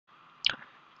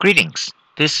Greetings,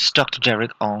 this is Dr. Derek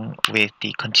Ong with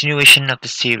the continuation of the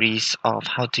series of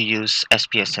how to use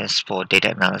SPSS for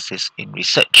data analysis in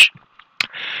research.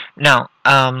 Now,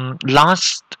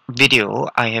 last video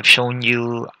I have shown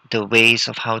you the ways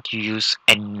of how to use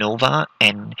ANCOVA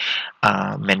and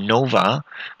MANCOVA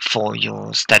for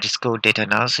your statistical data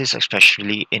analysis,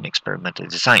 especially in experimental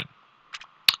design.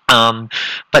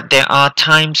 But there are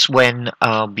times when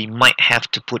we might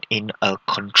have to put in a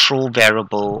control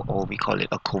variable, or we call it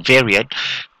a covariate,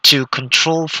 to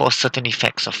control for certain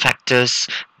effects or factors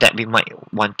that we might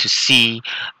want to see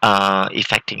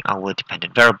affecting our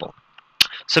dependent variable.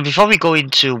 So before we go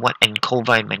into what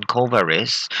ANCOVA and MANCOVA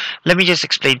is, let me just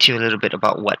explain to you a little bit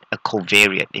about what a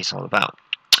covariate is all about.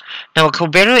 Now, a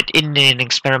covariate in an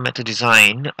experimental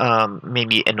design,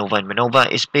 mainly ANCOVA and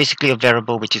MANCOVA, is basically a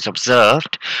variable which is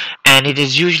observed, and it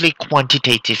is usually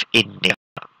quantitative in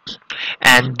nature.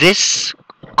 And this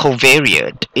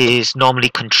covariate is normally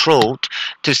controlled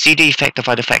to see the effect of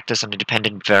other factors on the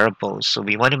dependent variables. So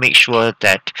we want to make sure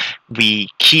that we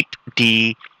keep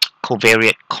the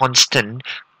covariate constant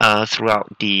throughout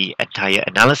the entire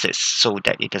analysis so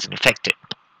that it doesn't affect it.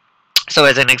 So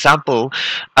as an example,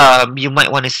 you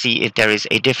might want to see if there is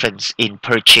a difference in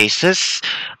purchases,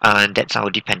 and that's our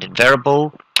dependent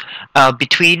variable,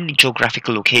 between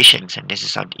geographical locations, and this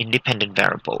is our independent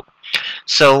variable.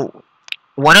 So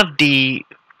one of the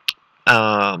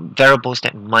variables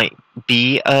that might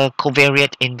be a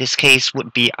covariate in this case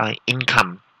would be our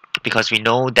income, because we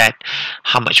know that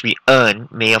how much we earn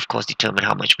may of course determine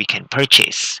how much we can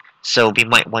purchase. So we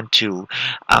might want to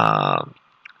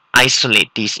isolate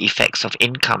these effects of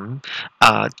income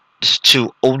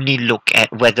to only look at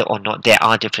whether or not there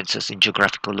are differences in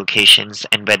geographical locations,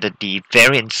 and whether the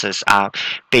variances are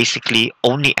basically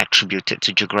only attributed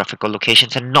to geographical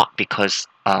locations and not because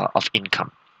of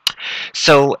income.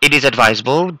 So it is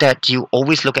advisable that you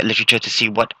always look at literature to see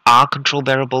what are control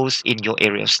variables in your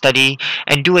area of study,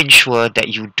 and do ensure that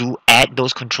you do add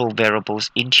those control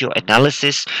variables into your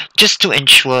analysis, just to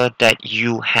ensure that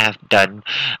you have done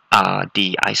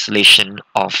the isolation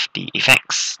of the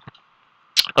effects.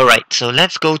 Alright, so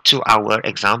let's go to our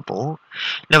example.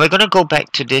 Now we're going to go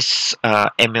back to this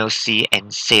MLC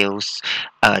and sales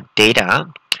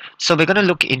data. So we're going to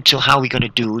look into how we're going to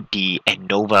do the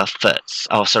ANCOVA first.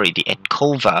 Oh, sorry, the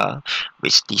ANCOVA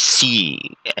with the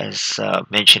C as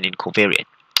mentioned in covariate.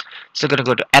 So we're going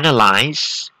to go to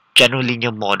Analyze, General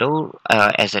Linear Model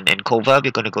as an ANCOVA.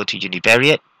 We're going to go to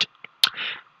Univariate,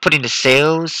 put in the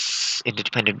sales, in the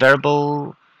dependent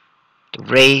variable, the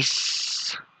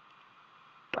race,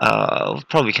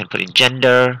 probably can put in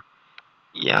gender.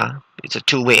 Yeah, it's a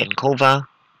two-way ANCOVA.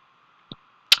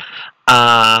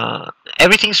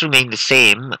 Everything's remained the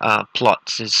same.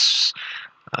 Plots is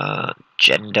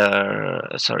gender,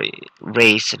 sorry,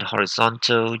 race in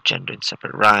horizontal, gender in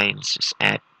separate lines. Just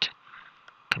add,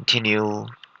 continue.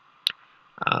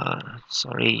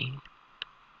 Sorry,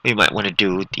 we might want to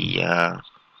do the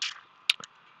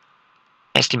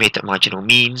estimated marginal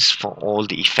means for all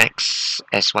the effects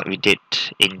as what we did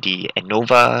in the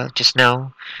ANCOVA just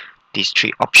now. These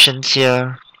three options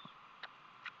here.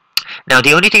 Now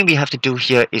the only thing we have to do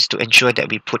here is to ensure that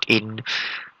we put in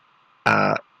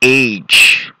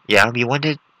age. Yeah, we want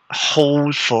to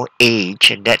hold for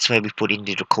age, and that's why we put in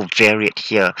the covariate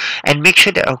here, and make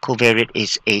sure that our covariate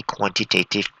is a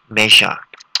quantitative measure.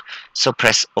 So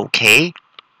press OK.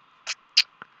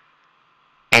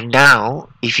 And now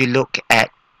if you look at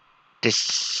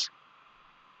this,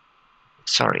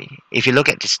 sorry, if you look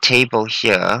at this table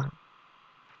here,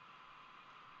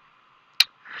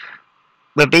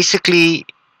 we're basically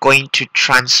going to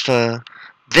transfer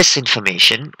this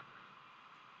information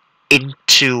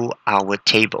into our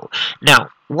table. Now,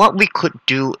 what we could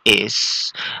do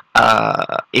is,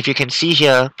 if you can see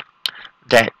here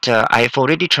that I've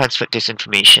already transferred this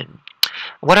information,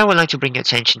 what I would like to bring your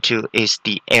attention to is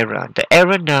the error. The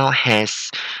error now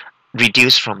has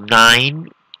reduced from 9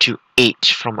 to 8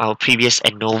 from our previous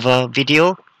ANCOVA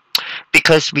video,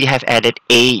 because we have added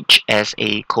age as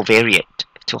a covariate.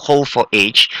 To hold for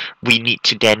age, we need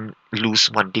to then lose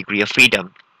 1 degree of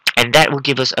freedom, and that will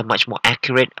give us a much more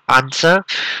accurate answer.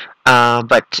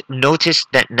 But notice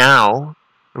that now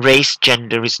race,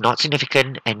 gender is not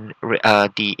significant, and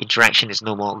the interaction is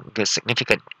no longer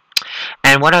significant.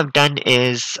 And what I've done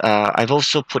is I've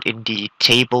also put in the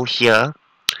table here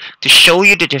to show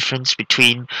you the difference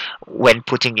between when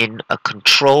putting in a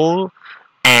control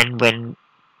and when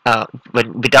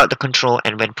without the control,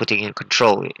 and when putting in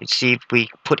control. You see, if we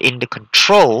put in the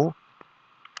control,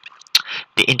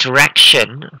 the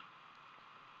interaction,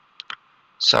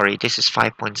 sorry, this is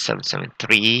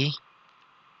 5.773,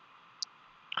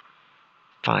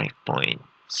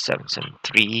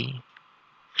 5.773,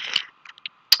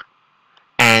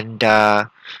 and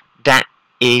that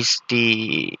is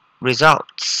the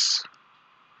results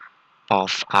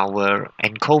of our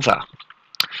ANCOVA.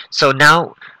 So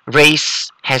now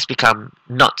race has become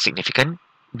not significant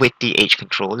with the age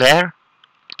control there.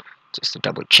 Just to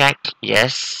double check,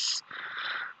 yes.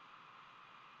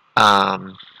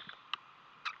 Um,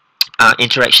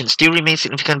 interaction still remains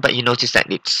significant, but you notice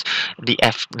that it's the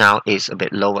F now is a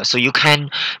bit lower. So you can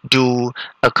do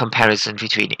a comparison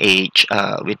between age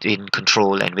within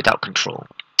control and without control.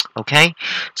 Okay,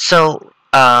 so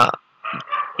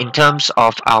in terms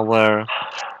of our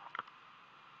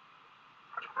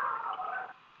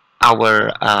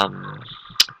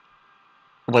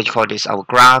what you call this, our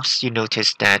graphs, you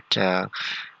notice that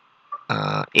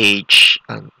age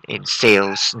in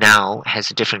sales now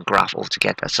has a different graph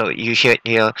altogether. So you hear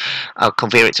here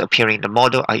covariates appearing in the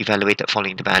model are evaluated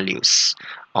following the values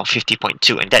of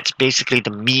 50.2, and that's basically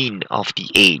the mean of the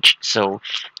age. So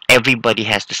everybody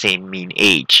has the same mean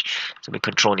age, so we're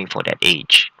controlling for that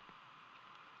age.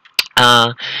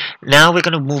 Now we're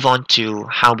going to move on to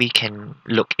how we can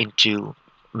look into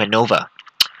MANOVA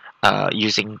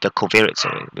using the covariates. So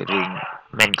we're doing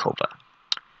MANCOVA.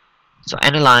 So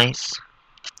analyze,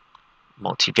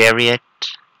 multivariate.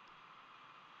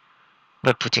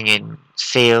 We're putting in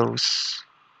sales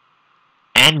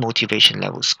and motivation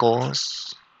level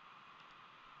scores,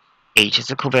 age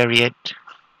as a covariate,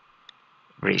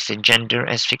 race and gender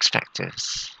as fixed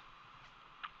factors.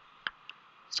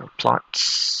 So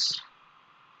plots.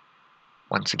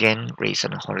 Once again, race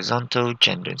on a horizontal,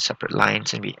 gender in separate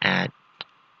lines, and we add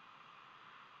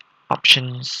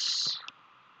options.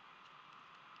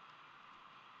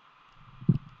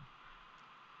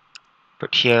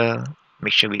 Put here,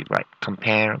 make sure we write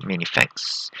compare main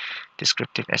effects,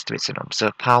 descriptive estimates and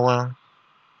observed power,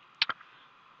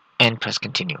 and press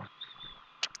continue.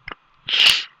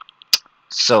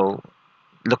 So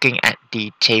looking at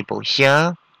the table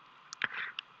here,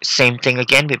 same thing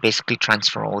again, we basically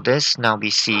transfer all this. Now we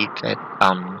see that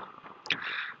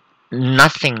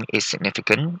nothing is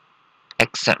significant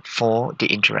except for the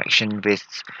interaction with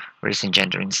race and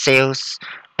gender in sales,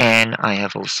 and I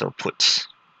have also put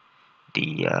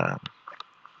the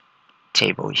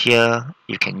table here.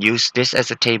 You can use this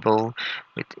as a table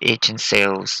with age and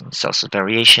sales and source of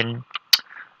variation,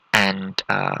 and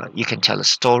you can tell a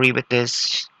story with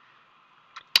this,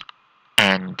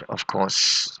 and of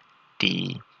course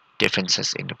the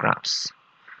differences in the graphs.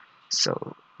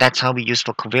 So that's how we use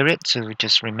for covariate. So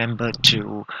just remember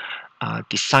to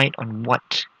decide on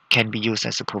what can be used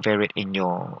as a covariate in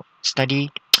your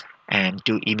study, and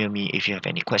do email me if you have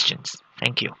any questions.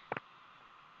 Thank you.